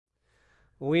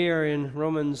We are in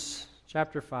Romans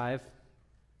chapter 5,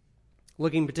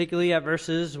 looking particularly at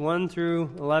verses 1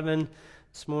 through 11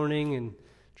 this morning and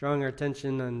drawing our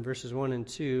attention on verses 1 and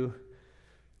 2.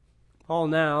 Paul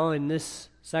now, in this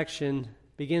section,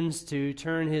 begins to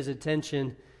turn his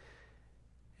attention,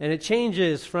 and it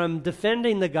changes from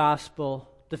defending the gospel,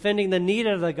 defending the need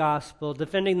of the gospel,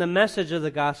 defending the message of the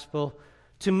gospel,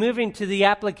 to moving to the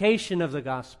application of the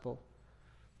gospel.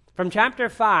 From chapter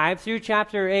 5 through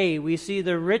chapter 8, we see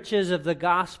the riches of the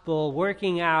gospel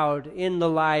working out in the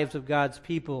lives of God's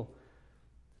people.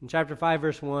 And chapter 5,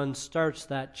 verse 1 starts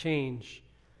that change.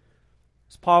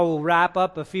 As Paul will wrap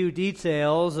up a few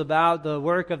details about the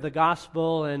work of the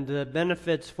gospel and the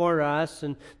benefits for us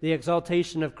and the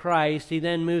exaltation of Christ, he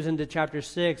then moves into chapter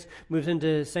 6, moves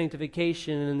into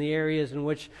sanctification and the areas in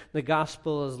which the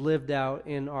gospel is lived out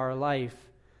in our life.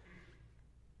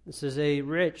 This is a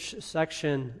rich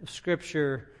section of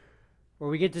Scripture where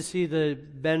we get to see the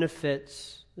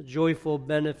benefits, the joyful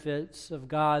benefits of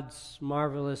God's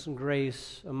marvelous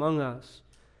grace among us.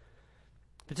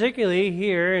 Particularly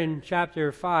here in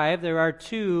chapter 5, there are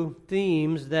two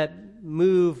themes that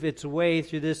move its way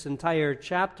through this entire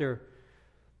chapter.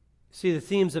 See the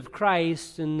themes of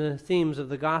Christ and the themes of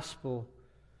the gospel.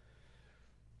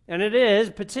 And it is,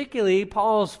 particularly,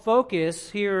 Paul's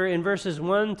focus here in verses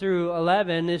 1 through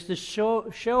 11 is to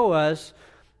show us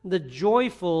the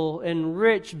joyful and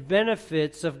rich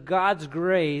benefits of God's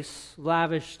grace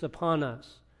lavished upon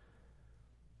us.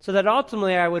 So that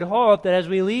ultimately I would hope that as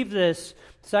we leave this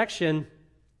section,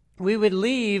 we would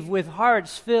leave with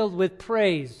hearts filled with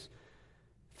praise,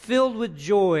 filled with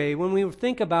joy when we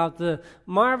think about the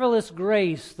marvelous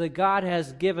grace that God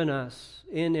has given us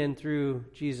in and through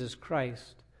Jesus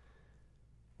Christ.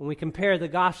 When we compare the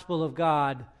gospel of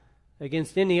God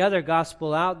against any other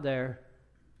gospel out there,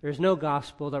 there's no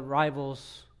gospel that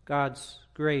rivals God's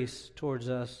grace towards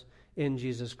us in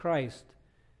Jesus Christ.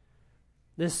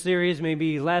 This series may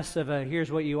be less of a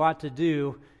here's what you ought to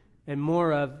do and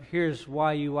more of here's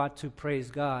why you ought to praise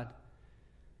God.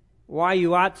 Why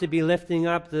you ought to be lifting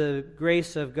up the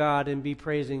grace of God and be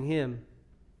praising Him.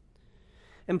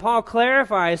 And Paul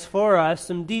clarifies for us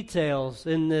some details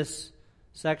in this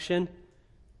section.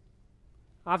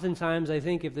 Oftentimes, I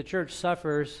think if the church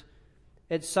suffers,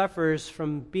 it suffers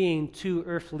from being too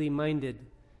earthly minded.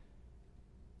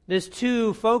 It is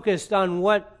too focused on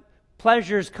what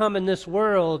pleasures come in this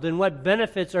world and what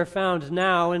benefits are found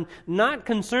now, and not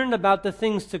concerned about the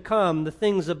things to come, the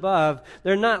things above.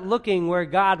 They're not looking where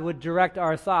God would direct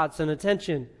our thoughts and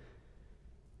attention.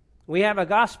 We have a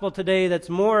gospel today that's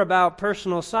more about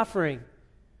personal suffering.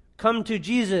 Come to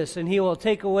Jesus and He will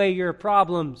take away your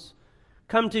problems.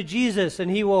 Come to Jesus and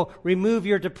He will remove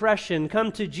your depression.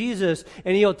 Come to Jesus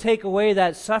and He'll take away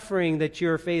that suffering that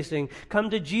you're facing. Come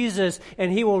to Jesus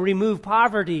and He will remove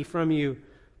poverty from you.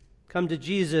 Come to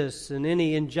Jesus and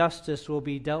any injustice will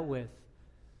be dealt with.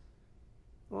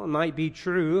 Well, it might be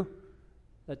true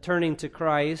that turning to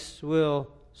Christ will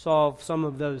solve some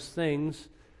of those things,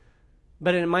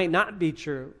 but it might not be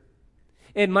true.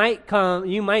 You might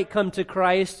come to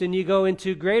Christ and you go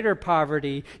into greater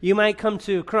poverty. You might come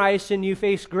to Christ and you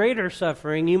face greater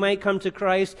suffering. You might come to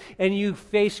Christ and you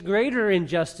face greater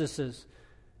injustices.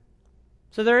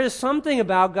 So there is something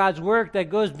about God's work that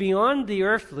goes beyond the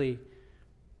earthly.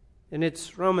 And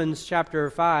it's Romans chapter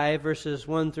 5, verses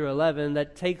 1 through 11,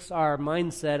 that takes our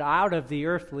mindset out of the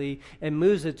earthly and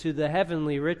moves it to the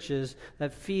heavenly riches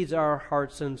that feeds our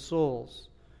hearts and souls,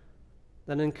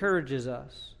 that encourages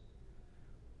us.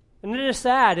 And it is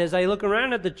sad as I look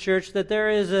around at the church that there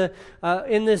is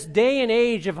in this day and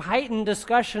age of heightened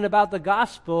discussion about the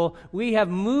gospel, we have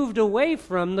moved away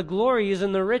from the glories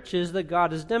and the riches that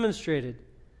God has demonstrated.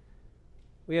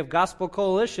 We have gospel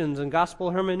coalitions and gospel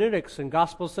hermeneutics and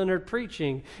gospel-centered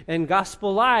preaching and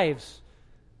gospel lives.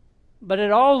 But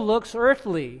it all looks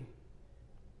earthly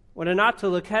when it ought to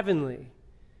look heavenly,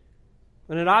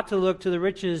 when it ought to look to the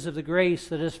riches of the grace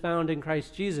that is found in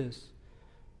Christ Jesus.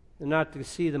 And not to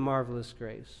see the marvelous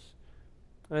grace.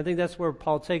 And I think that's where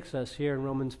Paul takes us here in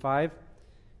Romans 5.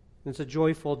 It's a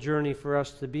joyful journey for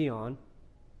us to be on.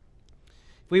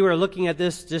 If we were looking at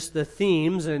this, just the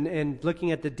themes and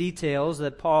looking at the details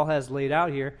that Paul has laid out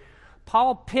here,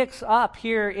 Paul picks up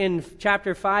here in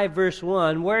chapter 5, verse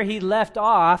 1, where he left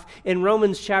off in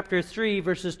Romans chapter 3,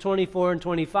 verses 24 and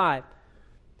 25.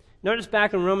 Notice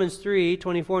back in Romans 3,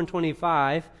 24 and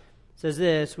 25, says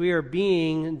this, we are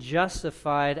being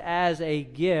justified as a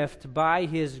gift by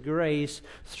His grace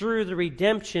through the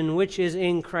redemption which is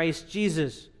in Christ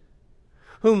Jesus,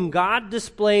 whom God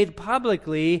displayed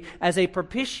publicly as a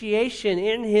propitiation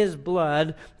in His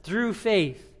blood through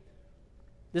faith.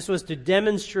 This was to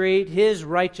demonstrate his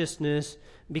righteousness,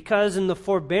 because in the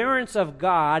forbearance of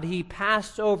God, he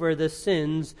passed over the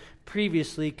sins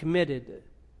previously committed.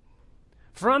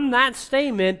 From that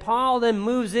statement, Paul then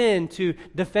moves in to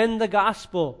defend the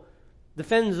gospel,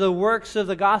 defends the works of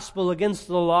the gospel against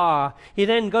the law. He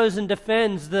then goes and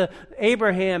defends the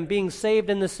Abraham being saved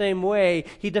in the same way.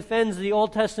 He defends the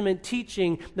Old Testament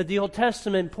teaching that the Old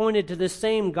Testament pointed to the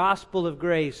same gospel of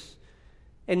grace.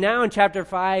 And now in chapter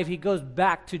 5, he goes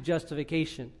back to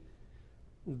justification,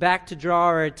 back to draw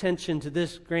our attention to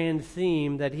this grand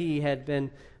theme that he had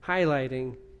been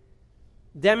highlighting,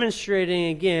 demonstrating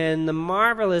again the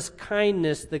marvelous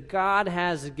kindness that God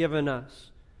has given us.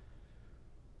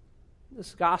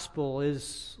 This gospel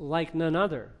is like none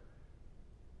other.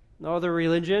 No other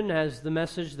religion has the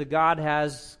message that God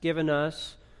has given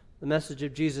us, the message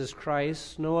of Jesus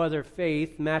Christ. No other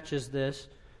faith matches this.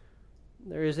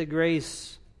 There is a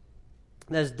grace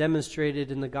that is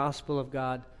demonstrated in the gospel of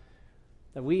God,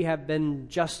 that we have been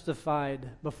justified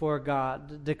before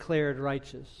God, declared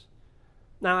righteous.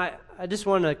 Now, I just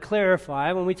want to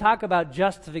clarify, when we talk about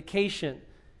justification,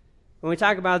 when we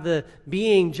talk about the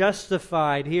being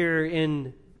justified here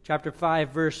in chapter 5,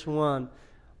 verse 1,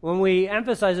 when we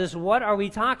emphasize this, what are we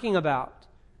talking about?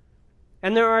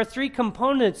 And there are three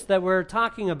components that we're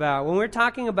talking about. When we're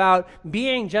talking about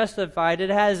being justified,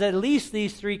 it has at least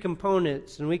these three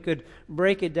components, and we could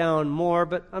break it down more,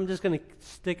 but I'm just going to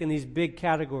stick in these big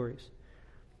categories.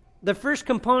 The first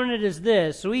component is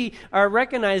this: we are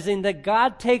recognizing that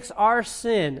God takes our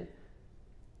sin,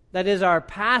 that is our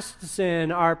past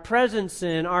sin, our present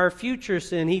sin, our future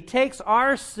sin. He takes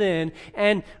our sin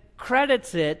and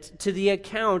credits it to the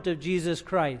account of Jesus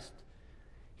Christ.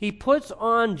 He puts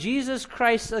on Jesus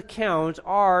Christ's account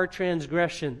our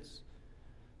transgressions,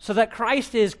 so that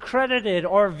Christ is credited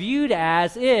or viewed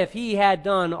as if he had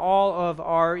done all of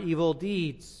our evil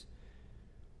deeds.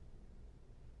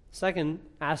 Second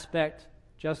aspect,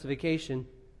 justification,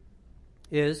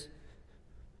 is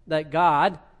that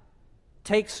God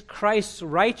takes Christ's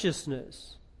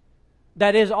righteousness,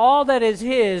 that is all that is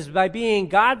his by being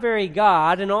God, very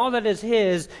God, and all that is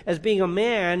his as being a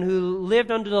man who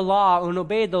lived under the law and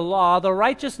obeyed the law, the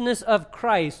righteousness of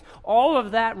Christ, all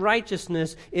of that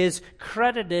righteousness is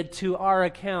credited to our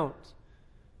account.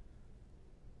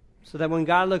 So that when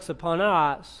God looks upon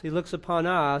us, he looks upon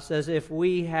us as if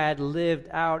we had lived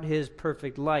out his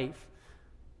perfect life,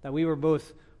 that we were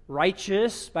both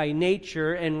righteous by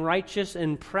nature and righteous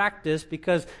in practice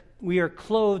because we are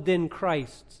clothed in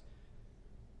Christ.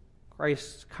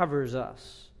 Christ covers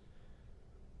us.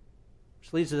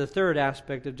 Which leads to the third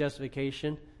aspect of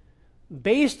justification.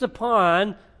 Based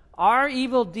upon our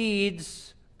evil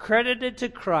deeds credited to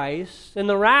Christ, and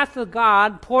the wrath of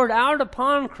God poured out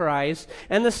upon Christ,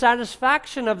 and the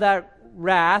satisfaction of that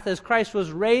wrath as Christ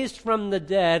was raised from the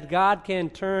dead, God can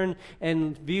turn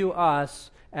and view us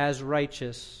as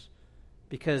righteous,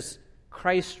 because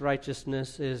Christ's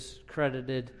righteousness is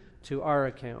credited to our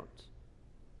account.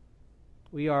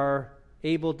 We are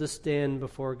able to stand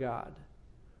before God,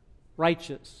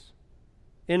 righteous,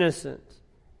 innocent,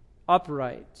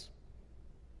 upright,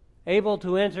 able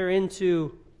to enter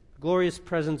into the glorious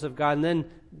presence of God. And then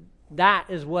that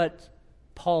is what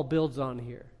Paul builds on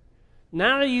here.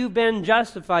 Now that you've been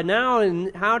justified, now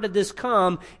and how did this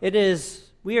come? It is,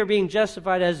 we are being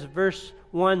justified, as verse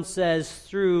 1 says,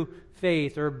 through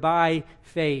faith or by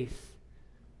faith.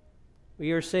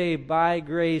 We are saved by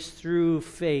grace through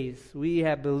faith. We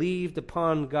have believed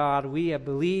upon God. We have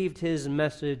believed his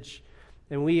message,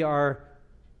 and we are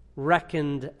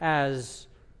reckoned as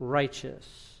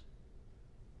righteous.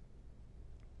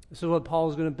 This is what Paul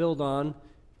is going to build on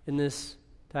in this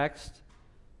text.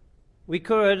 We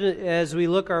could, as we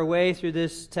look our way through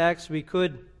this text, we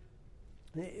could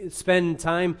spend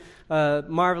time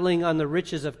marveling on the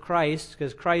riches of Christ,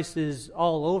 because Christ is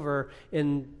all over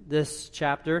in this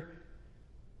chapter.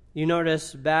 You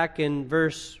notice back in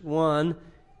verse 1,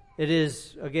 it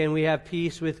is, again, we have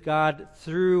peace with God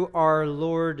through our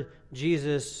Lord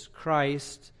Jesus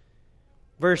Christ.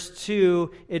 Verse 2,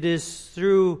 it is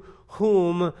through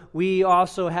whom we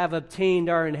also have obtained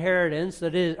our inheritance,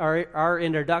 that is our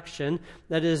introduction.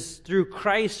 That is, through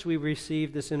Christ we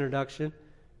received this introduction.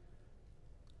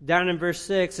 Down in verse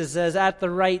 6, it says, at the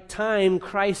right time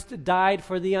Christ died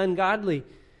for the ungodly.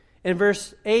 In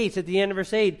verse 8, at the end of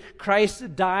verse 8,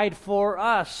 Christ died for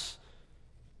us.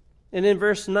 And in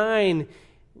verse 9,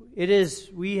 it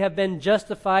is, we have been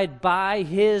justified by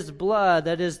his blood,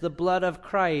 that is the blood of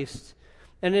Christ.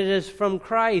 And it is from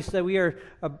Christ that we are,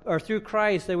 or through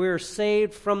Christ, that we are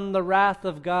saved from the wrath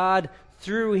of God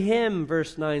through him,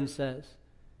 verse 9 says.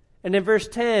 And in verse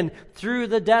 10, through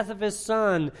the death of his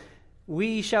Son,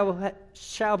 we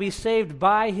shall be saved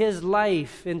by his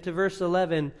life. Into verse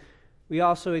 11, we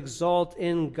also exult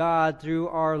in God through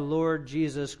our Lord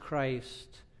Jesus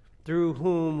Christ, through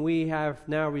whom we have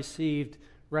now received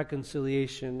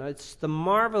reconciliation. It's the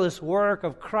marvelous work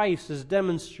of Christ is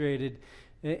demonstrated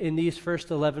in these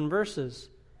first 11 verses.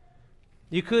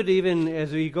 You could even,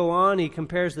 as we go on, he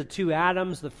compares the two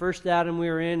Adams, the first Adam we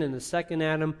were in and the second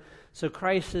Adam. So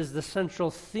Christ is the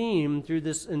central theme through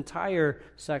this entire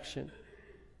section.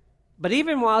 But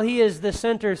even while he is the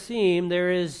center theme,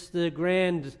 there is the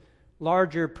grand,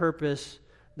 larger purpose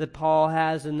that Paul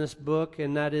has in this book,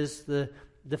 and that is the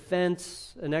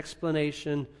defense and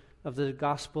explanation of the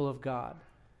gospel of God.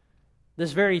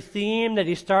 This very theme that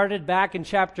he started back in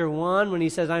chapter 1 when he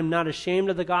says, I'm not ashamed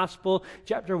of the gospel,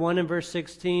 chapter 1 and verse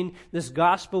 16, this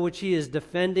gospel which he is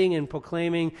defending and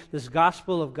proclaiming, this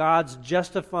gospel of God's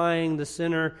justifying the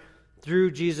sinner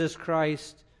through Jesus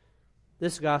Christ,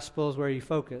 this gospel is where he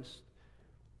focused.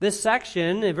 This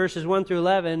section, in verses 1 through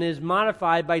 11, is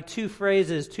modified by two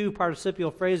phrases, two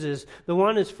participial phrases. The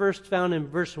one is first found in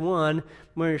verse 1,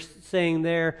 where it's saying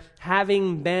there,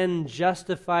 having been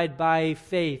justified by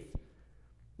faith.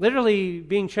 Literally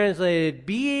being translated,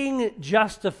 being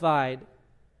justified.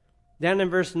 Then in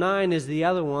verse 9 is the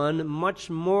other one,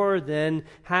 much more than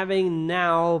having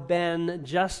now been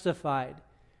justified.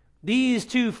 These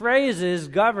two phrases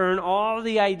govern all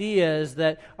the ideas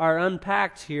that are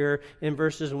unpacked here in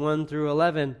verses 1 through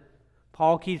 11.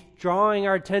 Paul keeps drawing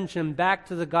our attention back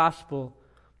to the gospel,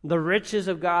 the riches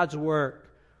of God's work,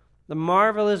 the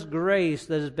marvelous grace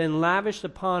that has been lavished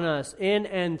upon us in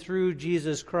and through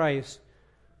Jesus Christ.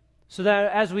 So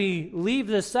that as we leave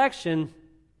this section,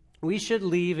 we should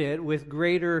leave it with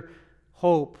greater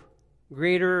hope,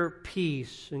 greater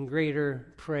peace, and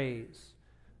greater praise.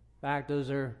 In fact,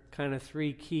 those are kind of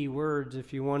three key words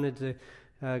if you wanted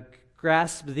to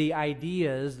grasp the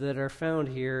ideas that are found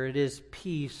here. It is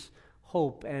peace,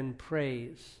 hope, and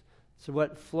praise. So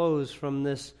what flows from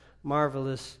this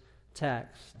marvelous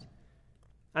text.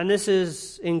 And this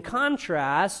is in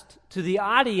contrast to the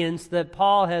audience that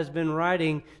Paul has been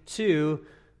writing to,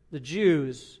 the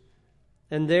Jews,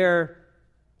 and their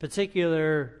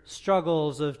particular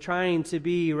struggles of trying to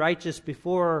be righteous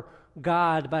before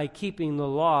God by keeping the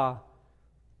law.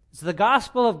 It's the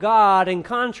gospel of God in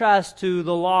contrast to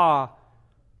the law.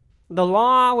 The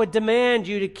law would demand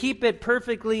you to keep it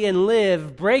perfectly and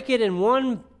live. Break it in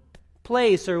one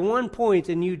place or one point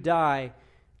and you die.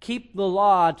 Keep the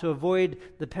law to avoid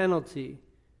the penalty.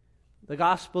 The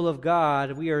gospel of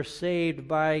God, we are saved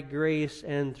by grace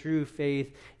and through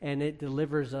faith, and it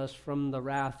delivers us from the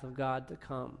wrath of God to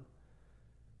come.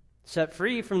 Set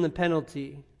free from the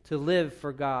penalty to live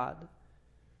for God.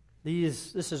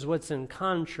 This is what's in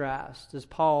contrast as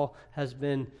Paul has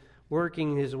been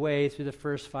working his way through the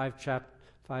first five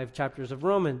chapters of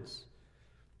Romans.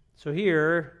 So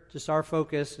here, just our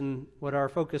focus and what our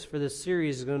focus for this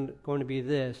series is going to be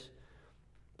this.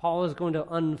 Paul is going to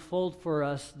unfold for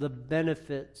us the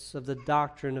benefits of the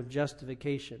doctrine of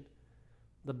justification.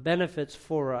 The benefits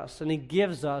for us. And he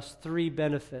gives us three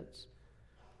benefits.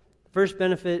 The first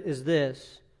benefit is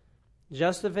this.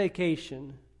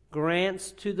 Justification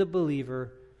grants to the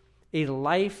believer a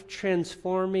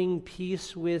life-transforming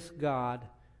peace with God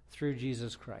through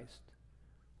Jesus Christ.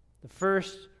 The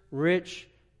first rich,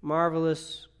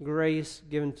 marvelous grace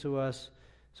given to us.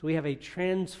 So we have a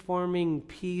transforming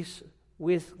peace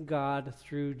with God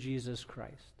through Jesus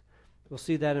Christ. We'll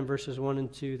see that in verses 1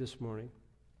 and 2 this morning.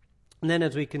 And then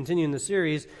as we continue in the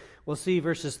series, we'll see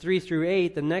verses 3 through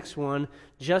 8, the next one,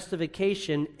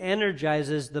 justification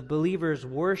energizes the believer's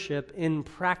worship in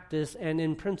practice and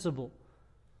in principle.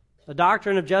 The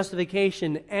doctrine of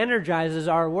justification energizes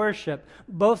our worship,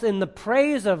 both in the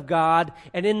praise of God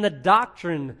and in the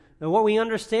doctrine and what we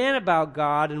understand about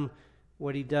God and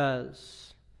what He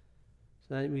does.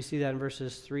 So we see that in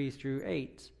verses 3 through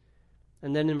 8.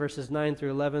 And then in verses 9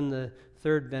 through 11, the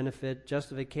third benefit,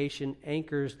 justification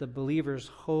anchors the believer's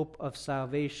hope of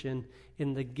salvation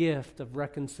in the gift of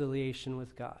reconciliation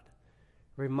with God.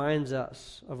 Reminds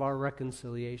us of our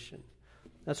reconciliation.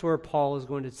 That's where Paul is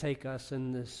going to take us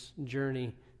in this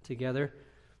journey together.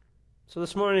 So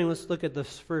this morning, let's look at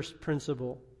this first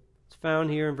principle. It's found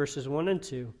here in verses 1 and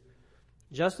 2.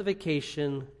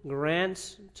 Justification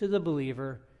grants to the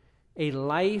believer a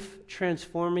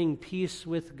life-transforming peace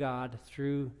with God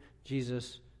through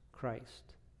Jesus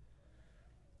Christ.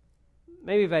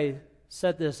 Maybe if I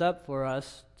set this up for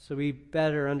us so we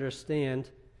better understand.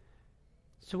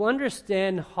 To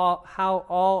understand how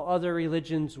all other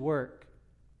religions work,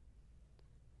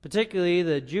 Particularly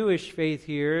the Jewish faith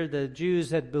here, the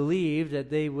Jews had believed that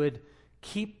they would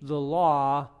keep the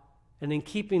law, and in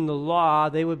keeping the law,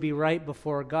 they would be right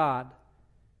before God.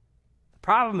 The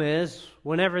problem is,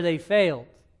 whenever they failed,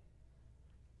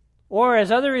 or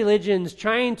as other religions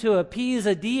trying to appease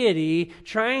a deity,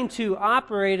 trying to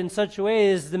operate in such a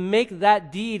way as to make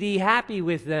that deity happy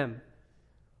with them,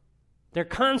 they're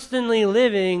constantly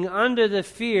living under the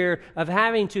fear of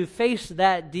having to face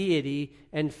that deity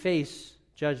and face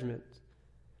judgment.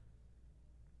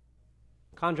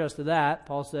 In contrast to that,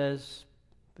 Paul says,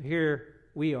 here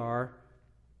we are,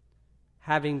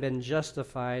 having been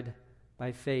justified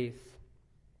by faith.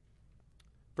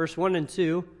 Verse 1 and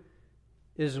 2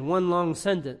 is one long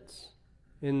sentence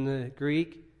in the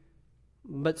Greek,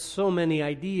 but so many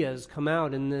ideas come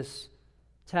out in this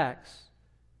text.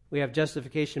 We have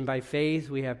justification by faith.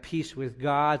 We have peace with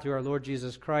God through our Lord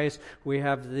Jesus Christ. We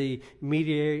have the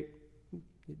mediation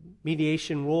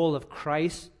role of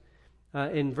Christ.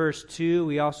 In verse 2,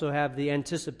 we also have the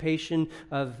anticipation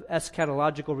of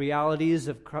eschatological realities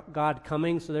of God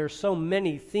coming. So there are so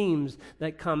many themes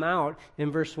that come out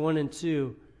in verse 1 and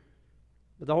 2.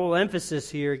 But the whole emphasis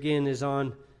here, again, is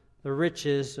on the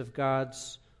riches of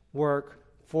God's work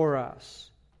for us.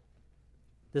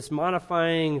 This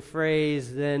modifying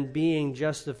phrase, then, being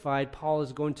justified, Paul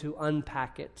is going to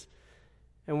unpack it.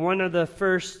 And one of the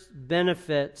first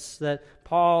benefits that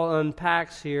Paul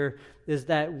unpacks here is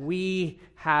that we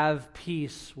have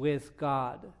peace with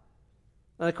God.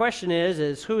 Now the question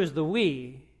is who is the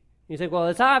we? You think, well,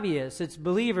 it's obvious, it's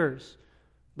believers.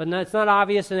 But it's not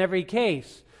obvious in every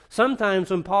case. Sometimes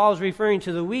when Paul's referring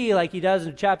to the we, like he does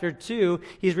in chapter 2,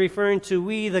 he's referring to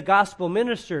we, the gospel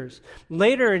ministers.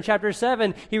 Later in chapter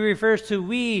 7, he refers to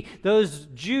we, those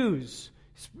Jews.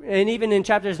 And even in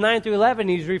chapters 9 through 11,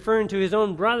 he's referring to his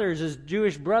own brothers as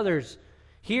Jewish brothers.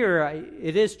 Here,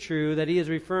 it is true that he is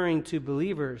referring to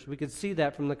believers. We could see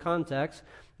that from the context.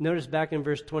 Notice back in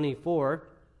verse 24,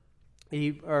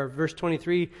 or verse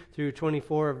 23 through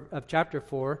 24 of chapter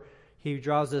 4, he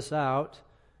draws this out.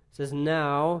 It says,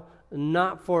 now,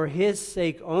 not for his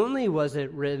sake only was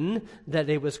it written that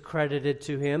it was credited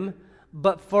to him,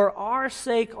 but for our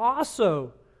sake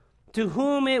also, to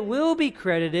whom it will be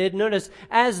credited, notice,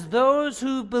 as those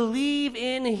who believe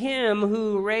in him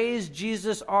who raised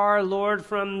Jesus our Lord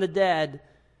from the dead.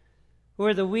 Who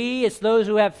are the we? It's those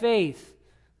who have faith.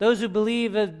 Those who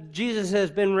believe that Jesus has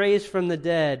been raised from the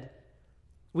dead.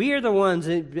 We are the ones,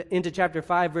 into chapter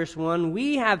 5, verse 1,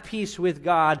 we have peace with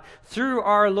God through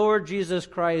our Lord Jesus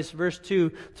Christ, verse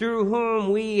 2, through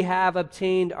whom we have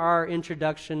obtained our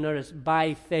introduction, notice,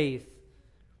 by faith.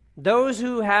 Those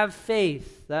who have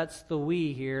faith, that's the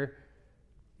we here,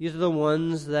 these are the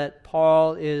ones that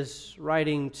Paul is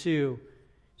writing to.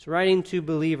 He's writing to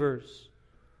believers.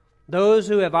 Those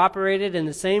who have operated in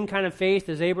the same kind of faith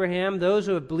as Abraham, those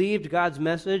who have believed God's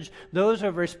message, those who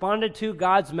have responded to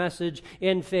God's message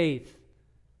in faith.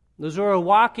 Those who are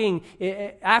walking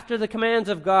after the commands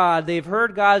of God, they've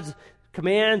heard God's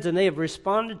commands and they have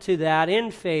responded to that in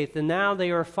faith, and now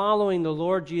they are following the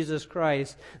Lord Jesus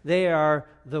Christ. They are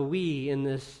the we in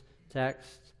this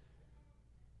text.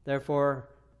 Therefore,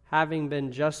 having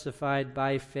been justified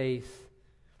by faith,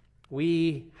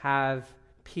 we have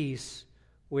peace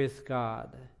with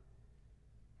God.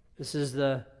 This is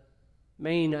the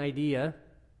main idea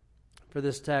for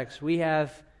this text. We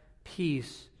have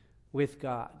peace with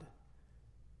God.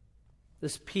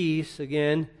 This peace,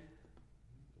 again,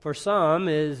 for some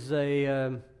is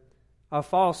a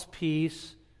false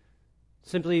peace,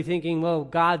 simply thinking, well,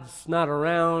 God's not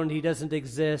around, he doesn't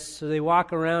exist. So they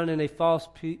walk around in a false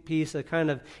peace, a kind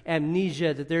of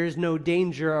amnesia that there is no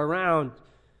danger around.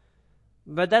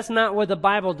 But that's not what the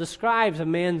Bible describes of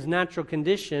man's natural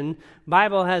condition. The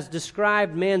Bible has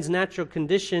described man's natural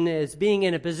condition as being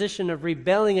in a position of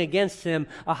rebelling against him,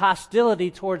 a hostility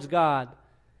towards God.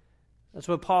 That's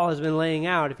what Paul has been laying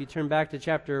out. If you turn back to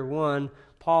chapter 1,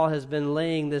 Paul has been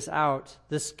laying this out,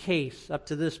 this case, up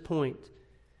to this point.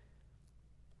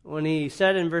 When he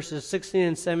said in verses 16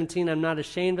 and 17, I'm not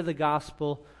ashamed of the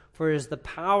gospel, for it is the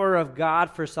power of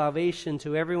God for salvation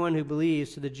to everyone who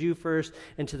believes, to the Jew first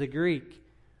and to the Greek.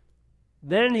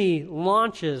 Then he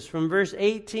launches from verse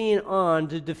 18 on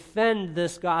to defend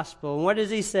this gospel. And what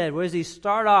does he say? Where does he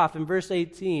start off in verse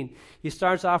 18? He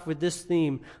starts off with this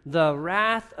theme. The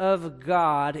wrath of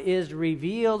God is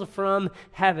revealed from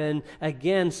heaven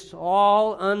against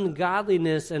all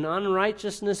ungodliness and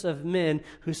unrighteousness of men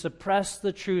who suppress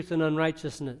the truth in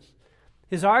unrighteousness.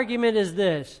 His argument is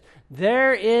this: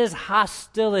 there is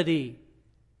hostility.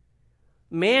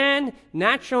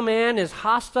 Natural man is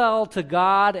hostile to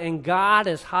God, and God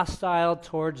is hostile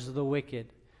towards the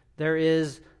wicked. There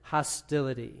is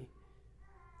hostility.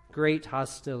 Great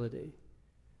hostility.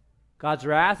 God's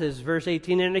wrath, as verse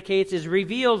 18 indicates, is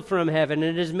revealed from heaven.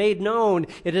 It is made known.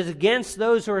 It is against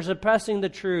those who are suppressing the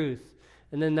truth.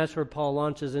 And then that's where Paul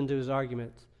launches into his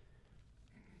argument.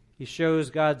 He shows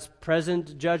God's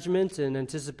present judgment and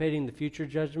anticipating the future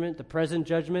judgment. The present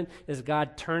judgment is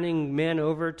God turning man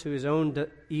over to his own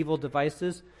evil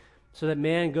devices so that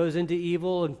man goes into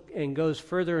evil and goes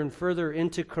further and further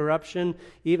into corruption,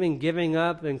 even giving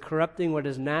up and corrupting what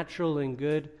is natural and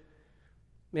good.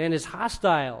 Man is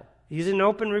hostile. He's in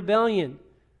open rebellion.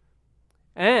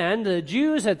 And the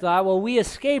Jews had thought, well, we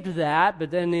escaped that, but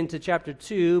then into chapter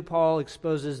 2, Paul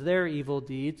exposes their evil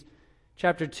deeds.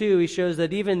 Chapter 2, he shows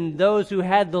that even those who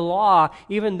had the law,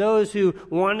 even those who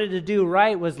wanted to do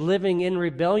right, was living in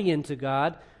rebellion to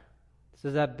God. It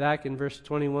says that back in verse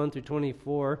 21 through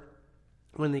 24,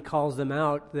 when he calls them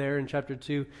out there in chapter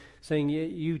 2, saying,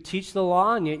 you teach the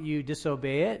law and yet you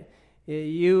disobey it.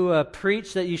 You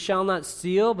preach that you shall not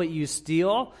steal, but you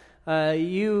steal.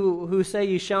 You who say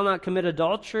you shall not commit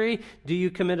adultery, do you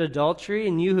commit adultery?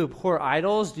 And you who abhor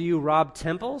idols, do you rob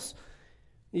temples?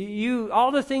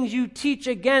 All the things you teach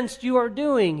against, you are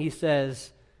doing, he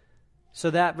says.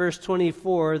 So that verse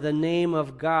 24, the name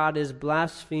of God is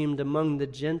blasphemed among the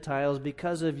Gentiles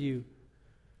because of you.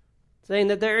 Saying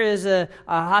that there is a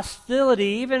hostility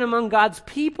even among God's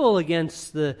people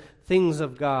against the things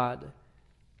of God.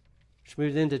 Which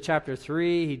moves into chapter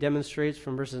 3. He demonstrates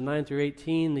from verses 9 through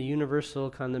 18 the universal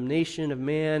condemnation of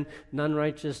man, none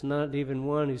righteous, not even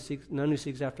one none who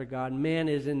seeks after God. Man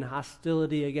is in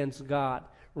hostility against God,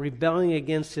 rebelling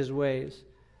against his ways.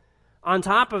 On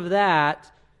top of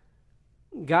that,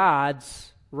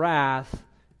 God's wrath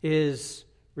is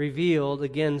revealed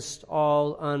against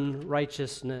all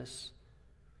unrighteousness.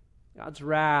 God's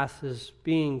wrath is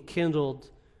being kindled.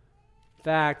 In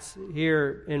fact,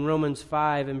 here in Romans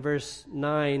 5 and verse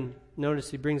 9, notice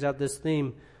he brings out this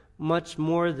theme, much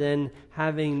more than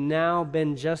having now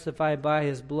been justified by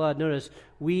his blood. Notice,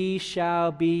 we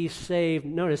shall be saved,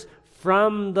 notice,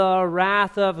 from the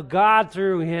wrath of God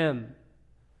through him.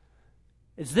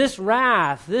 It's this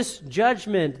wrath, this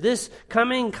judgment, this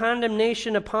coming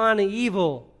condemnation upon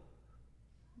evil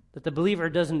that the believer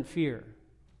doesn't fear.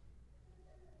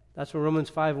 That's what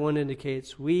Romans 5:1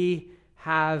 indicates. We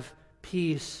have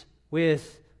peace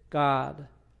with God.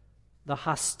 The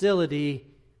hostility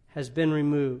has been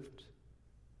removed.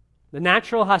 The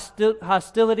natural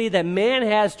hostility that man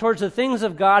has towards the things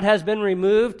of God has been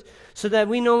removed so that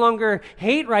we no longer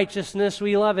hate righteousness,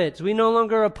 we love it. We no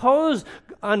longer oppose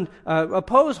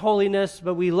holiness,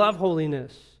 but we love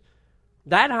holiness.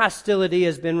 That hostility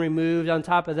has been removed. On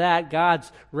top of that,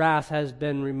 God's wrath has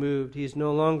been removed. He's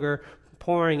no longer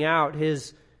pouring out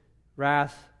his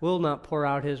wrath, will not pour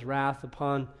out his wrath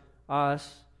upon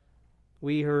us.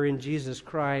 We who are in Jesus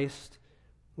Christ,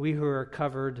 we who are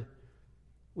covered,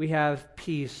 we have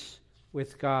peace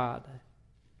with God.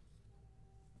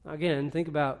 Again, think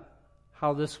about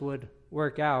how this would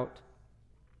work out.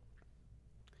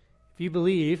 If you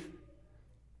believe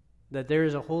that there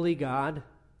is a holy God,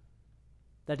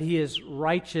 that he is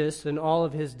righteous in all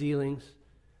of his dealings,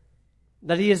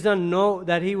 that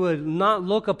that he would not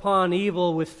look upon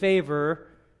evil with favor.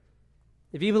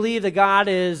 If you believe that God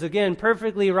is, again,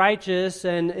 perfectly righteous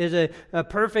and is a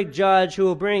perfect judge who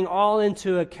will bring all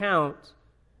into account,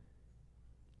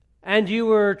 and you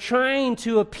were trying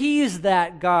to appease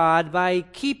that God by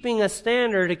keeping a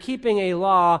standard, keeping a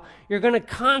law, you're going to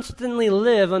constantly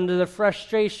live under the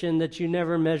frustration that you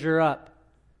never measure up.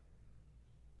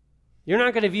 You're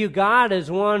not going to view God as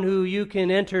one who you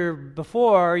can enter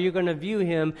before. You're going to view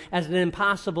him as an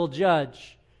impossible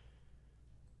judge,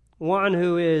 one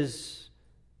who is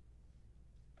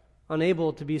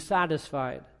unable to be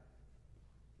satisfied.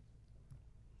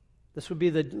 This would be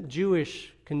the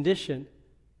Jewish condition,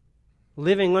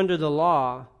 living under the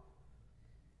law,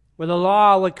 where the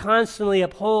law would constantly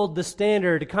uphold the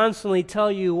standard, constantly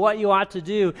tell you what you ought to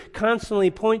do,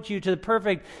 constantly point you to the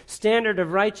perfect standard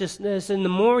of righteousness. And the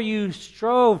more you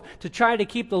strove to try to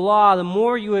keep the law, the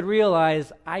more you would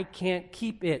realize, I can't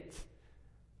keep it.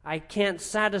 I can't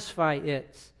satisfy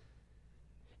it.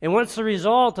 And what's the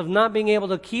result of not being able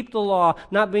to keep the law,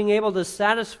 not being able to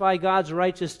satisfy God's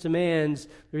righteous demands?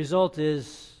 The result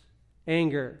is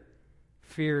anger,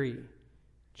 fury,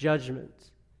 judgment,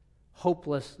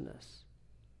 hopelessness.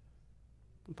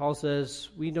 And Paul says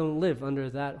we don't live under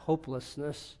that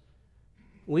hopelessness.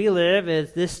 We live,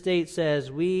 as this state says,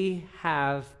 we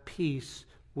have peace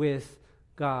with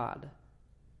God.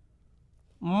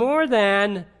 More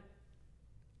than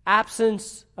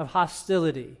absence of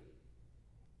hostility.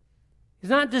 He's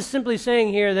not just simply saying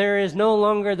here there is no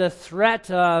longer the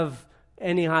threat of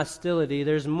any hostility.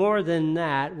 There's more than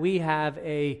that. We have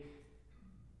a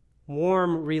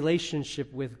warm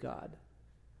relationship with God.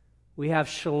 We have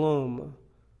shalom.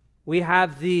 We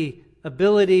have the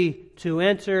ability to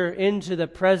enter into the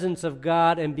presence of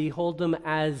God and behold Him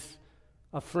as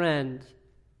a friend,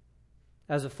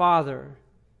 as a father,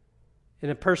 in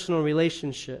a personal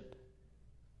relationship.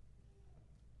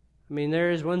 I mean, there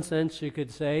is one sense you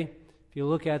could say, if you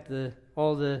look at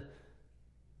all the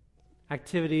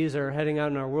activities that are heading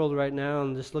out in our world right now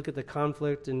and just look at the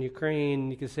conflict in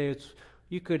Ukraine, you could say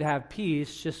you could have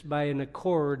peace just by an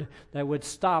accord that would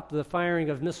stop the firing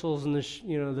of missiles and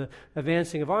the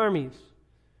advancing of armies.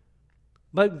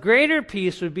 But greater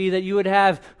peace would be that you would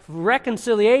have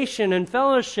reconciliation and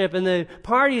fellowship and the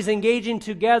parties engaging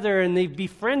together and they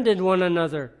befriended one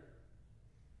another.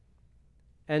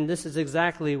 And this is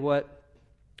exactly what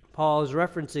Paul is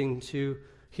referencing to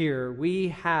here. We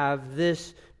have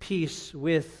this peace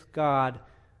with God.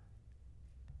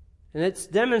 And it's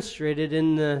demonstrated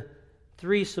in the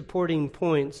 3 supporting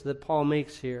points that Paul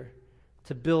makes here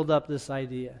to build up this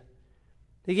idea.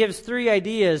 He gives 3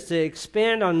 ideas to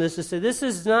expand on this, to say this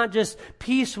is not just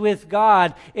peace with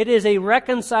God, it is a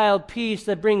reconciled peace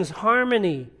that brings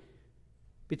harmony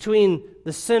between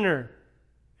the sinner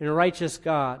and a righteous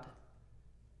God.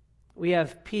 We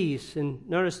have peace, and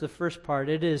notice the first part,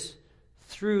 it is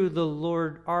through the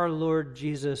Lord, our Lord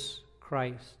Jesus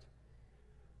Christ.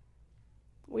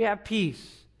 We have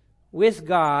peace with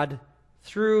God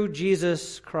through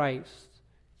Jesus Christ.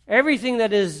 Everything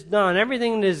that is done,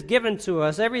 everything that is given to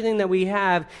us, everything that we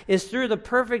have is through the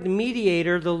perfect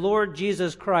mediator, the Lord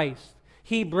Jesus Christ.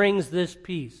 He brings this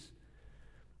peace.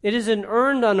 It isn't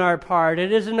earned on our part.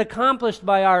 It isn't accomplished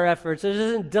by our efforts. It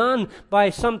isn't done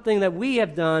by something that we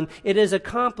have done. It is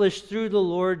accomplished through the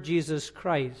Lord Jesus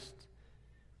Christ.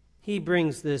 He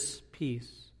brings this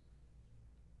peace.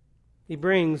 He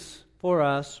brings for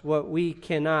us what we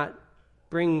cannot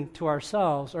bring to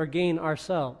ourselves or gain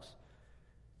ourselves.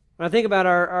 When I think about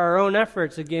our own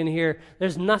efforts again here,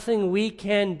 there's nothing we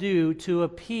can do to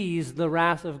appease the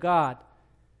wrath of God.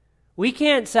 We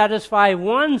can't satisfy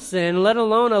one sin, let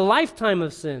alone a lifetime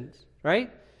of sins,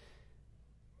 right?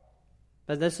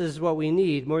 But this is what we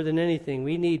need more than anything.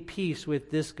 We need peace with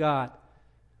this God.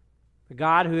 A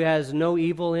God who has no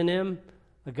evil in Him,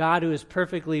 a God who is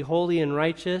perfectly holy and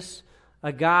righteous,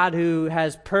 a God who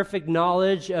has perfect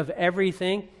knowledge of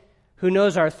everything, who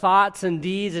knows our thoughts and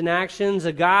deeds and actions,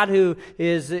 a God who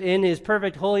is in His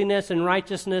perfect holiness and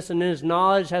righteousness and in His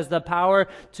knowledge has the power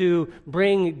to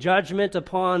bring judgment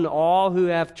upon all who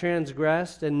have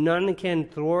transgressed, and none can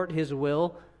thwart His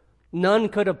will. None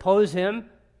could oppose Him.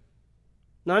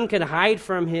 None can hide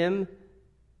from Him.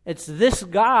 It's this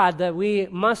God that we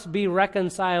must be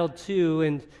reconciled to,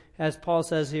 and as Paul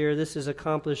says here, this is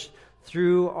accomplished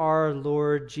through our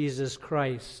Lord Jesus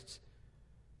Christ.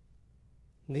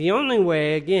 The only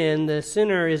way, again, the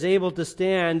sinner is able to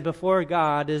stand before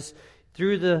God is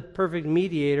through the perfect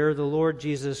mediator, the Lord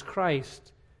Jesus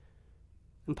Christ.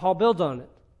 And Paul builds on it.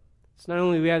 It's not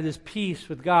only we have this peace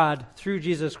with God through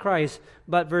Jesus Christ,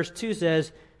 but verse 2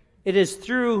 says, it is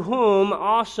through whom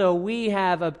also we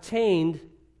have obtained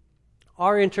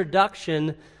our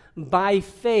introduction by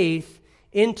faith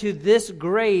into this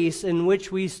grace in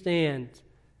which we stand.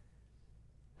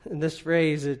 And this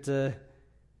phrase, it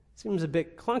seems a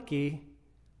bit clunky,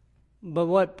 but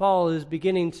what Paul is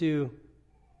beginning to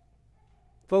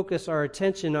focus our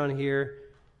attention on here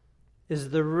is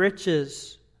the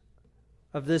riches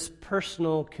of this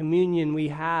personal communion we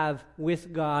have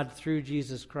with God through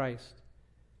Jesus Christ.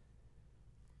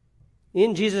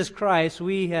 In Jesus Christ,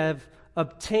 we have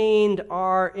obtained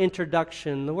our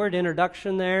introduction. The word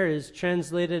introduction there is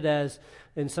translated as,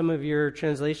 in some of your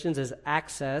translations, as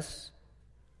access.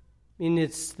 I mean,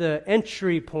 it's the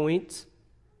entry point.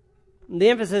 The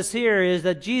emphasis here is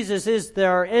that Jesus is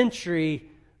our entry,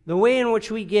 the way in which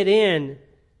we get in.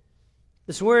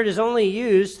 This word is only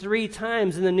used 3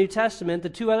 times in the New Testament. The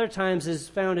 2 other times is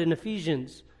found in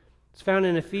Ephesians. It's found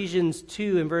in Ephesians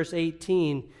 2 and verse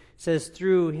 18. It says,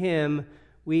 through Him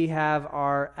we have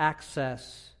our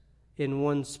access in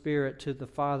one Spirit to the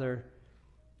Father.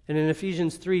 And in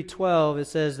Ephesians 3:12, it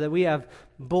says that we have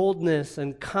boldness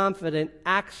and confident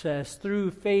access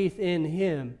through faith in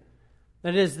Him.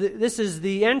 That is, this is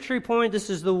the entry point. This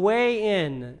is the way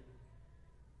in.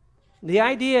 The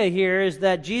idea here is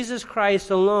that Jesus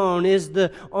Christ alone is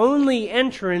the only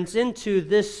entrance into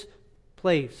this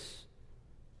place.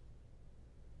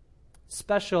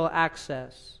 Special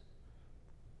access.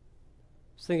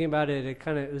 I was thinking about it.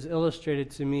 It was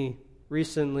illustrated to me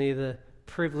recently, the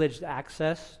privileged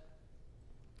access.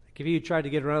 Like if you tried to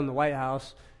get around the White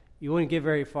House, you wouldn't get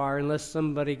very far unless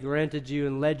somebody granted you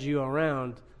and led you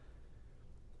around.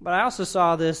 But I also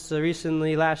saw this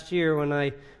recently last year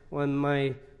when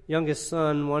my youngest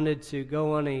son wanted to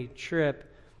go on a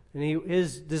trip, and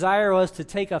his desire was to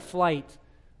take a flight.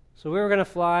 So we were going to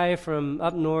fly from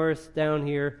up north down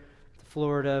here to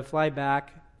Florida, fly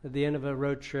back at the end of a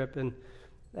road trip. And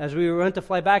as we went to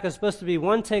fly back, it was supposed to be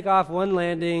one takeoff, one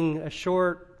landing, a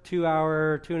short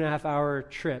 2.5 hour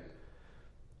trip.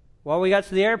 Well, we got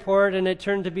to the airport, and it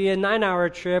turned to be a 9-hour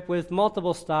trip with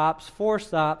multiple stops, 4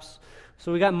 stops.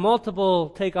 So we got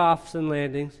multiple takeoffs and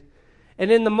landings.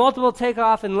 And in the multiple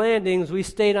takeoff and landings, we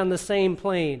stayed on the same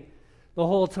plane the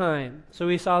whole time. So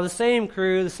we saw the same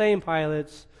crew, the same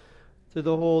pilots through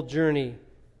the whole journey.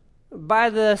 By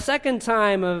the second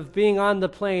time of being on the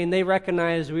plane, they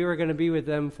recognized we were going to be with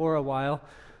them for a while.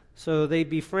 So they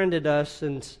befriended us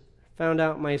and found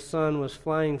out my son was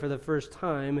flying for the first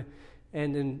time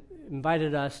and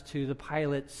invited us to the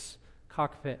pilot's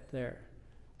cockpit there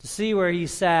to see where he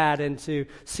sat and to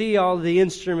see all the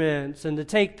instruments and to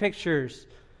take pictures.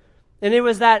 And it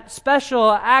was that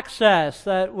special access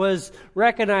that was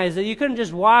recognized, that you couldn't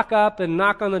just walk up and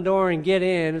knock on the door and get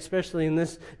in, especially in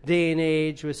this day and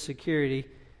age with security.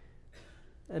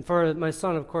 And for my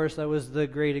son, of course, that was the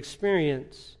great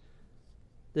experience.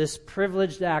 This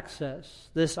privileged access,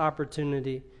 this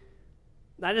opportunity.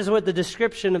 That is what the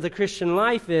description of the Christian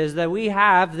life is, that we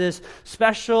have this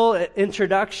special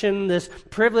introduction, this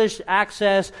privileged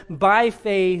access by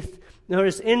faith,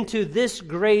 notice, into this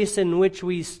grace in which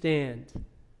we stand.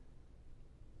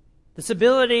 This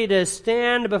ability to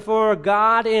stand before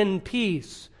God in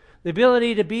peace. The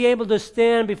ability to be able to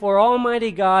stand before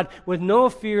Almighty God with no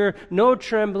fear, no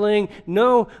trembling,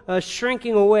 no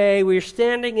shrinking away. We're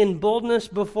standing in boldness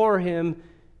before Him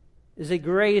is a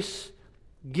grace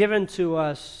given to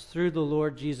us through the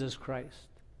Lord Jesus Christ.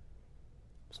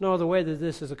 There's no other way that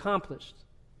this is accomplished.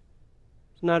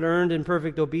 It's not earned in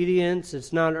perfect obedience.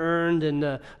 It's not earned in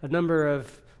a number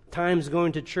of times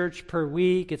going to church per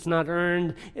week. It's not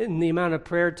earned in the amount of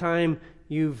prayer time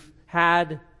you've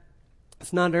had.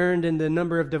 It's not earned in the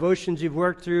number of devotions you've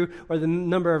worked through or the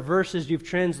number of verses you've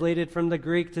translated from the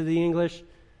Greek to the English.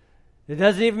 It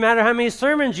doesn't even matter how many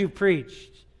sermons you've preached.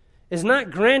 It's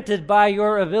not granted by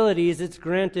your abilities. It's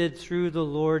granted through the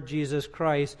Lord Jesus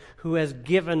Christ, who has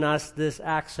given us this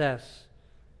access.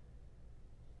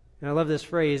 And I love this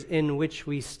phrase, in which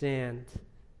we stand.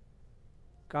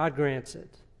 God grants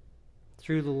it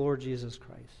through the Lord Jesus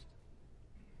Christ.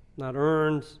 Not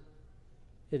earned.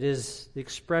 It is the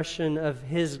expression of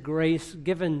His grace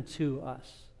given to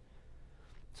us.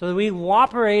 So that we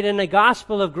operate in a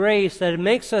gospel of grace that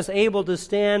makes us able to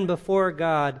stand before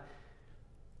God.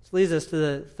 This leads us to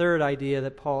the third idea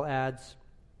that Paul adds.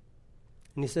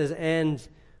 And he says, and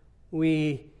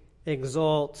we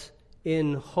exult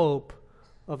in hope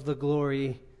of the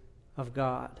glory of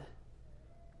God.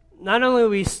 Not only are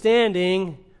we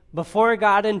standing before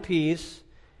God in peace,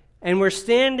 and we're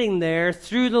standing there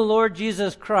through the Lord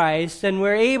Jesus Christ, and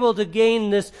we're able to gain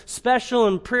this special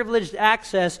and privileged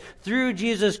access through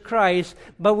Jesus Christ,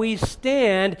 but we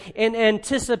stand in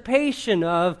anticipation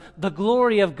of the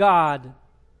glory of God,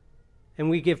 and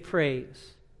we give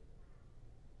praise.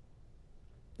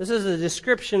 This is a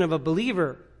description of a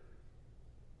believer.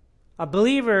 A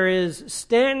believer is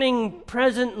standing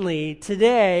presently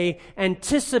today,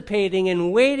 anticipating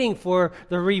and waiting for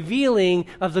the revealing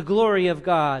of the glory of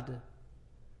God.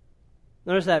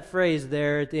 Notice that phrase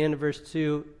there at the end of verse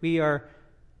 2. We are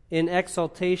in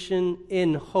exaltation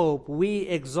in hope. We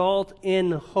exalt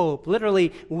in hope.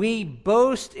 Literally, we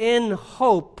boast in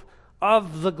hope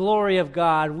of the glory of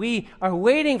God. We are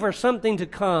waiting for something to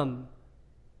come.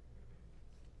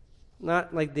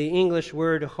 Not like the English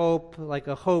word hope, like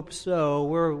a hope so.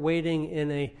 We're waiting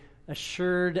in a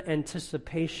assured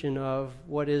anticipation of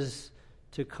what is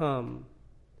to come.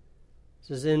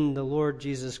 This is in the Lord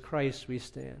Jesus Christ we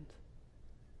stand.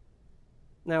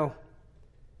 Now,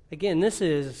 again, this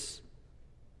is,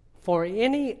 for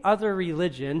any other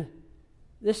religion,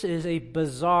 this is a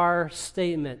bizarre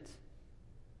statement.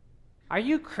 Are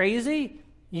you crazy?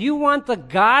 You want the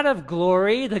God of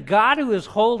glory, the God who is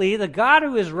holy, the God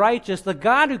who is righteous, the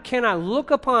God who cannot look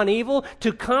upon evil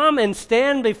to come and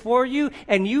stand before you,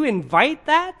 and you invite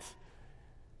that?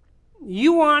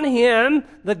 You want Him,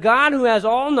 the God who has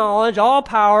all knowledge, all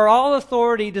power, all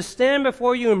authority, to stand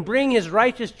before you and bring His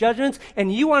righteous judgments,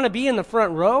 and you want to be in the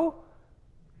front row?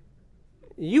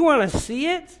 You want to see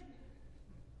it?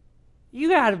 You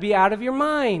got to be out of your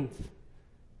mind.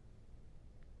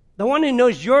 The one who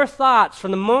knows your thoughts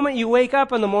from the moment you wake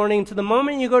up in the morning to the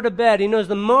moment you go to bed. He knows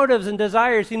the motives and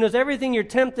desires. He knows everything you're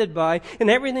tempted by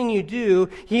and everything you do.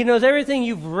 He knows everything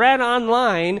you've read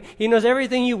online. He knows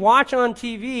everything you watch on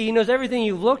TV. He knows everything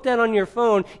you've looked at on your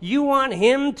phone. You want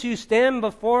him to stand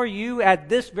before you at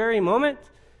this very moment?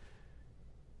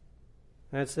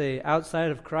 I'd say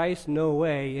outside of Christ, no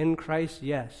way. In Christ,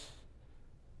 yes.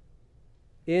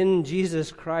 In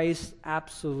Jesus Christ,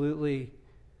 absolutely.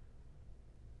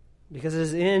 Because it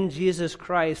is in Jesus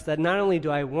Christ that not only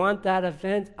do I want that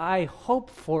event, I hope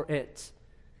for it.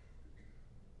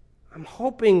 I'm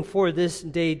hoping for this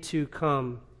day to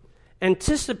come,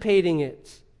 anticipating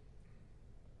it.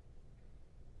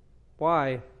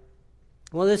 Why?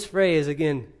 Well, this phrase,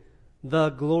 again, the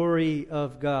glory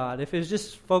of God. If it was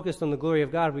just focused on the glory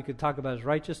of God, we could talk about his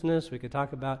righteousness, we could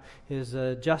talk about his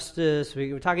justice, we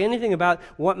could talk anything about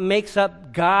what makes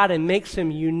up God and makes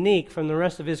him unique from the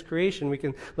rest of his creation. We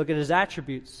can look at his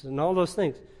attributes and all those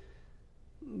things.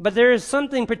 But there is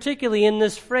something particularly in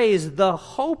this phrase, the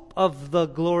hope of the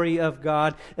glory of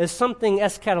God, as something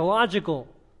eschatological,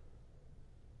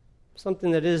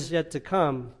 something that is yet to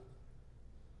come.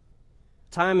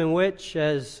 Time in which,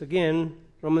 as again,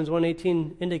 Romans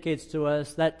 1:18 indicates to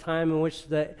us, that time in which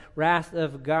the wrath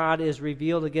of God is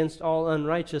revealed against all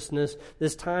unrighteousness,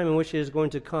 this time in which it is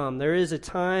going to come. There is a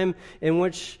time in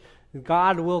which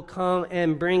God will come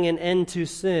and bring an end to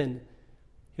sin.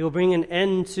 He will bring an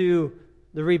end to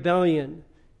the rebellion.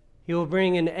 He will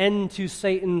bring an end to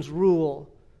Satan's rule.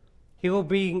 He will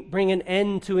bring an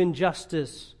end to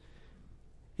injustice.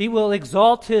 He will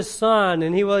exalt his Son,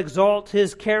 and he will exalt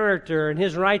his character and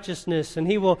his righteousness, and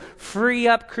he will free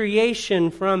up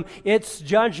creation from its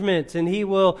judgment, and he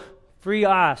will free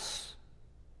us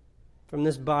from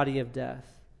this body of death.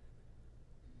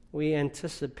 We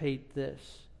anticipate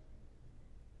this.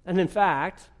 And in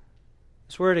fact,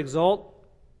 this word exalt,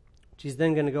 which he's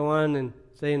then going to go on and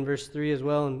say in verse 3 as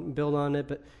well and build on it,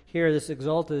 but here this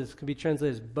exalted can be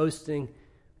translated as boasting.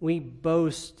 We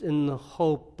boast in the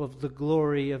hope of the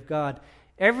glory of God.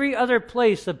 Every other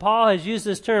place that Paul has used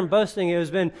this term boasting, it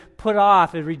has been put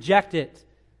off and rejected.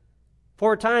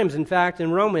 4 times, in fact,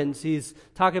 in Romans, he's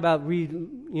talking about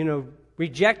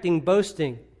rejecting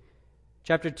boasting.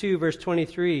 Chapter 2, verse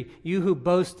 23, you who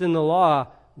boast in the law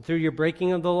through your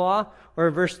breaking of the law.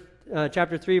 Or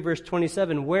chapter 3, verse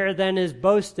 27, where then is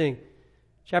boasting?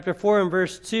 Chapter 4 and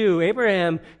verse 2,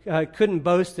 Abraham couldn't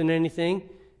boast in anything.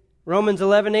 Romans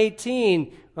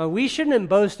 11:18, we shouldn't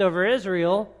boast over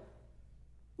Israel.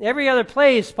 Every other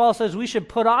place, Paul says we should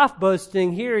put off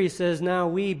boasting. Here he says, now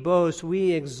we boast,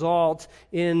 we exalt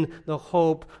in the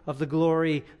hope of the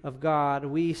glory of God.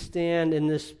 We stand in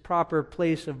this proper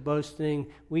place of boasting.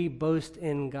 We boast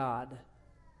in God,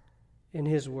 in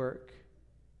his work.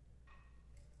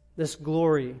 This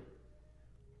glory. In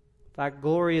fact,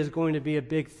 glory is going to be a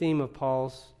big theme of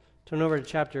Paul's. Turn over to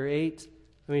chapter 8.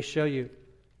 Let me show you.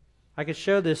 I could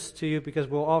show this to you because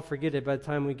we'll all forget it by the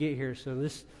time we get here. So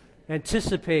this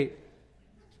anticipate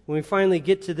when we finally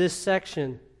get to this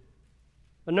section.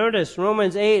 But notice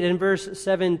Romans 8 and verse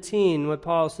 17, what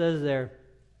Paul says there.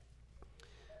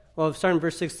 Well, starting in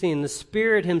verse 16. The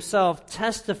Spirit himself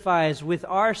testifies with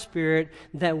our spirit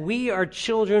that we are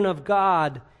children of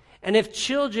God. And if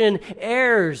children,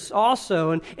 heirs also,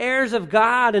 and heirs of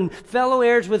God, and fellow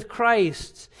heirs with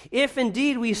Christ, if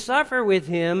indeed we suffer with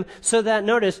him, so that,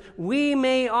 notice, we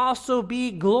may also be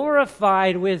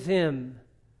glorified with him.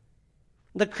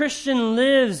 The Christian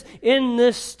lives in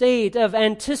this state of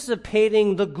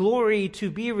anticipating the glory to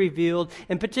be revealed,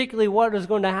 and particularly what is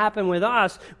going to happen with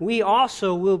us. We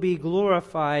also will be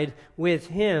glorified with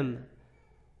him.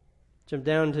 Jump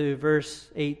down to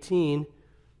verse 18.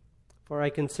 For I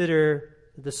consider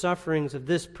the sufferings of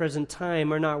this present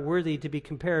time are not worthy to be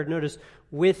compared, notice,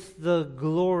 with the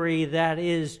glory that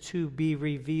is to be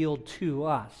revealed to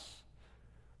us.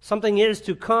 Something is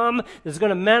to come that is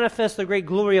going to manifest the great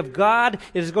glory of God.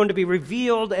 It is going to be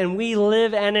revealed, and we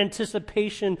live in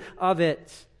anticipation of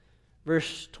it.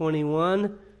 Verse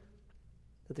 21,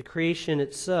 that the creation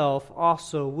itself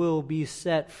also will be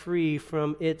set free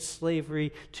from its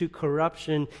slavery to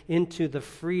corruption into the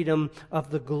freedom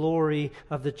of the glory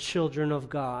of the children of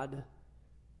God.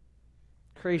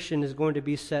 Creation is going to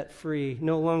be set free,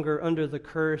 no longer under the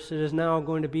curse. It is now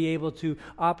going to be able to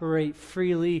operate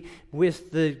freely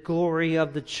with the glory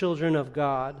of the children of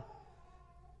God.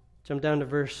 Jump down to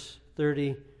verse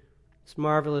 30. This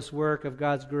marvelous work of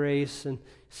God's grace, and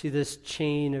see this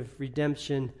chain of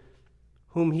redemption.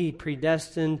 Whom he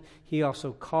predestined, he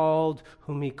also called.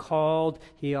 Whom he called,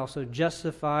 he also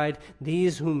justified.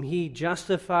 These whom he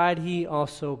justified, he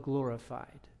also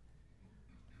glorified.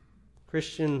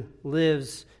 Christian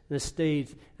lives in a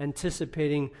state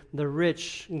anticipating the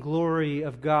rich glory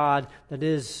of God that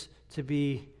is to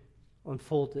be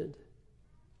unfolded.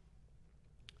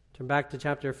 Turn back to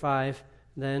chapter 5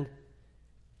 then.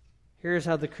 Here's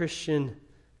how the Christian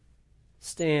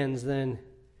stands then.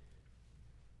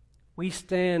 We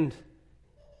stand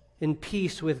in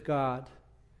peace with God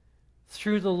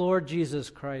through the Lord Jesus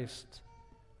Christ.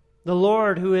 The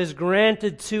Lord who has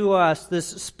granted to us this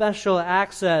special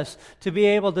access to be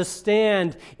able to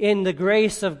stand in the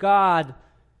grace of God.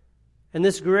 And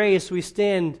this grace we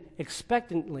stand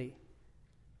expectantly.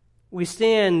 We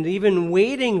stand even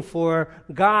waiting for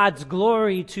God's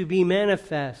glory to be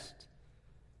manifest.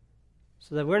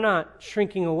 So that we're not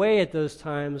shrinking away at those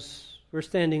times. We're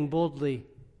standing boldly.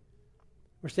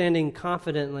 We're standing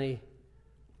confidently.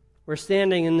 We're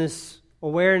standing in this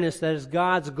awareness that as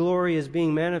God's glory is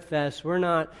being manifest, we're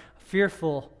not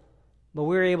fearful, but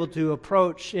we're able to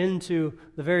approach into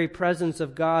the very presence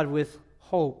of God with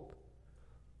hope.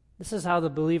 This is how the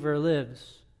believer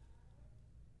lives.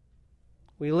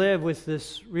 We live with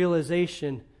this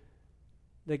realization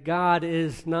that God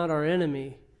is not our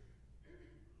enemy,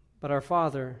 but our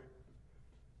Father.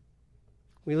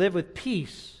 We live with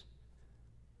peace.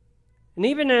 And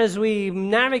even as we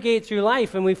navigate through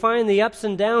life and we find the ups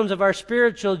and downs of our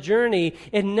spiritual journey,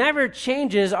 it never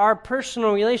changes our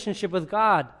personal relationship with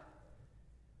God.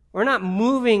 We're not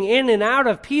moving in and out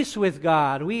of peace with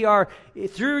God. We are,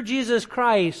 through Jesus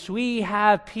Christ, we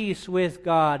have peace with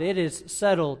God. It is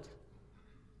settled,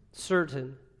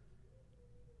 certain.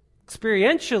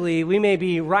 Experientially, we may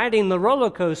be riding the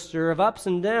roller coaster of ups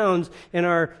and downs in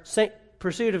our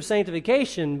pursuit of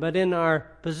sanctification, but in our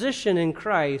position in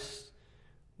Christ,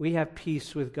 we have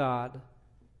peace with God,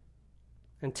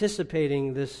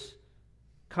 anticipating this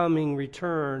coming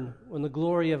return when the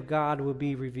glory of God will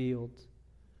be revealed.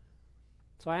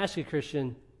 So I ask you,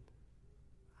 Christian,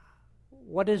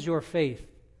 what is your faith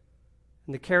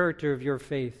and the character of your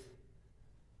faith?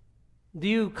 Do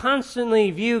you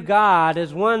constantly view God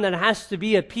as one that has to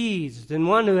be appeased and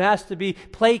one who has to be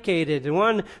placated and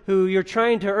one who you're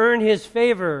trying to earn His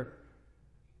favor?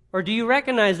 Or do you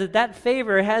recognize that that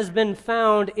favor has been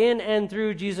found in and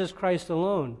through Jesus Christ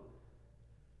alone?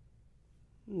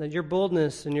 That your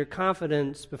boldness and your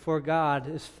confidence before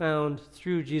God is found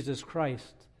through Jesus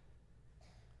Christ.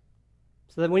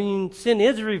 So that when sin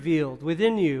is revealed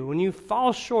within you, when you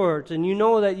fall short and you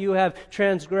know that you have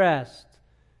transgressed,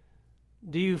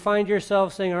 do you find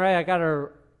yourself saying, all right, I got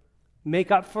to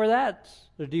make up for that?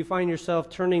 Or do you find yourself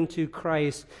turning to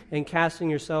Christ and casting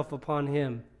yourself upon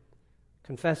Him?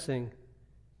 Confessing,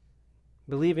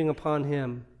 believing upon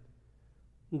Him.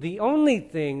 The only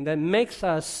thing that makes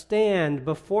us stand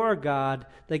before God,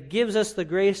 that gives us the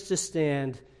grace to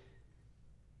stand,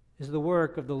 is the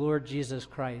work of the Lord Jesus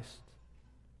Christ.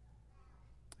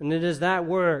 And it is that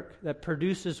work that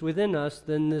produces within us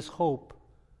then this hope,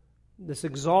 this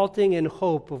exalting and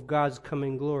hope of God's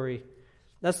coming glory.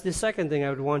 That's the second thing I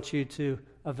would want you to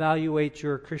evaluate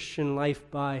your Christian life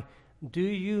by. Do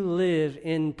you live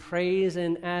in praise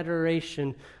and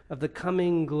adoration of the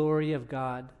coming glory of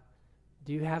God?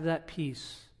 Do you have that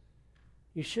peace?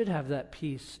 You should have that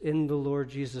peace in the Lord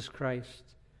Jesus Christ.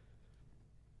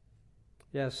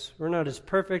 Yes, we're not as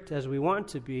perfect as we want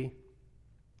to be,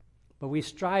 but we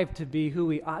strive to be who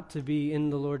we ought to be in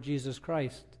the Lord Jesus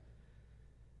Christ.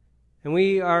 And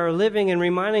we are living and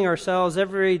reminding ourselves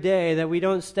every day that we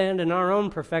don't stand in our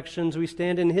own perfections, we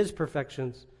stand in His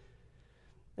perfections.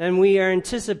 And we are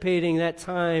anticipating that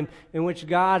time in which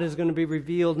God is going to be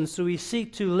revealed. And so we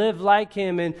seek to live like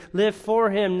Him and live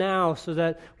for Him now so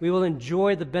that we will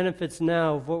enjoy the benefits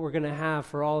now of what we're going to have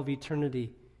for all of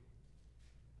eternity.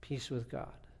 Peace with God.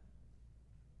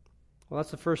 Well,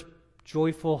 that's the first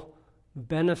joyful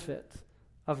benefit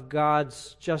of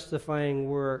God's justifying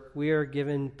work. We are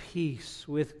given peace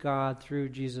with God through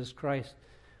Jesus Christ.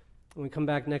 When we come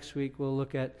back next week, we'll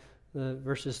look at the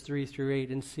verses 3 through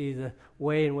 8 and see the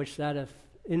way in which that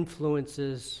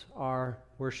influences our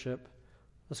worship.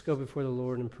 Let's go before the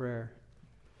Lord in prayer.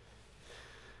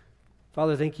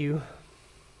 Father, thank you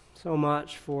so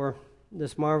much for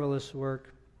this marvelous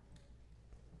work,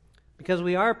 because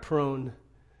we are prone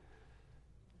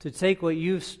to take what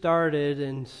you've started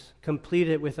and complete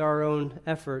it with our own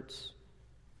efforts.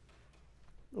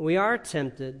 We are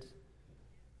tempted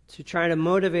to try to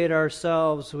motivate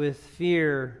ourselves with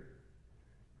fear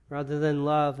rather than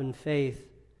love and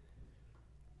faith.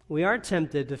 We are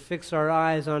tempted to fix our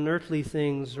eyes on earthly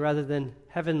things rather than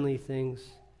heavenly things.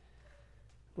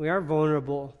 We are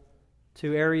vulnerable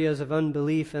to areas of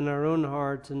unbelief in our own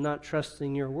hearts and not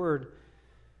trusting your word.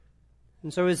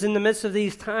 And so it's in the midst of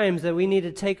these times that we need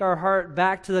to take our heart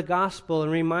back to the gospel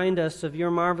and remind us of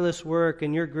your marvelous work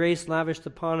and your grace lavished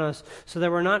upon us, so that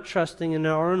we're not trusting in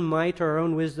our own might or our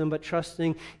own wisdom, but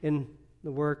trusting in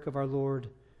the work of our Lord.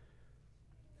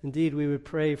 Indeed, we would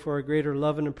pray for a greater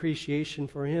love and appreciation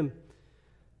for him,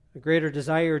 a greater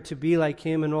desire to be like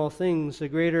him in all things, a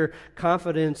greater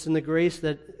confidence in the grace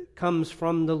that comes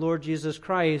from the Lord Jesus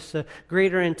Christ, a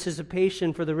greater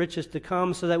anticipation for the riches to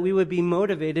come, so that we would be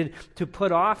motivated to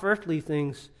put off earthly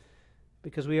things,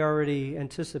 because we already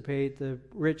anticipate the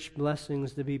rich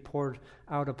blessings to be poured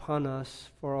out upon us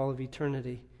for all of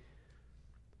eternity.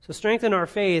 So strengthen our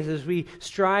faith as we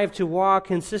strive to walk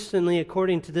consistently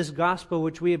according to this gospel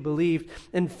which we have believed,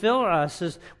 and fill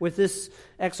us with this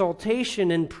exaltation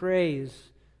and praise,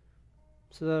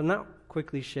 so that we're not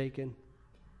quickly shaken,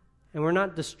 and we're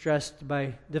not distressed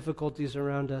by difficulties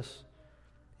around us,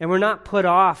 and we're not put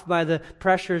off by the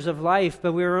pressures of life,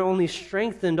 but we are only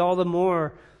strengthened all the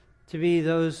more to be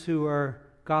those who are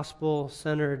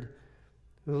gospel-centered,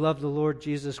 who love the Lord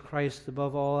Jesus Christ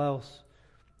above all else,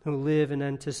 who live in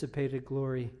anticipated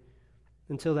glory.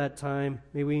 Until that time,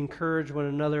 may we encourage one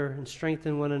another and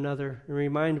strengthen one another and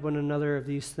remind one another of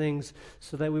these things,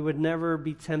 so that we would never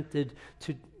be tempted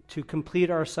to complete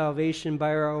our salvation by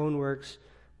our own works,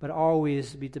 but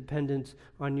always be dependent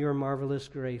on your marvelous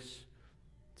grace.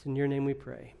 It's in your name we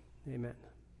pray. Amen.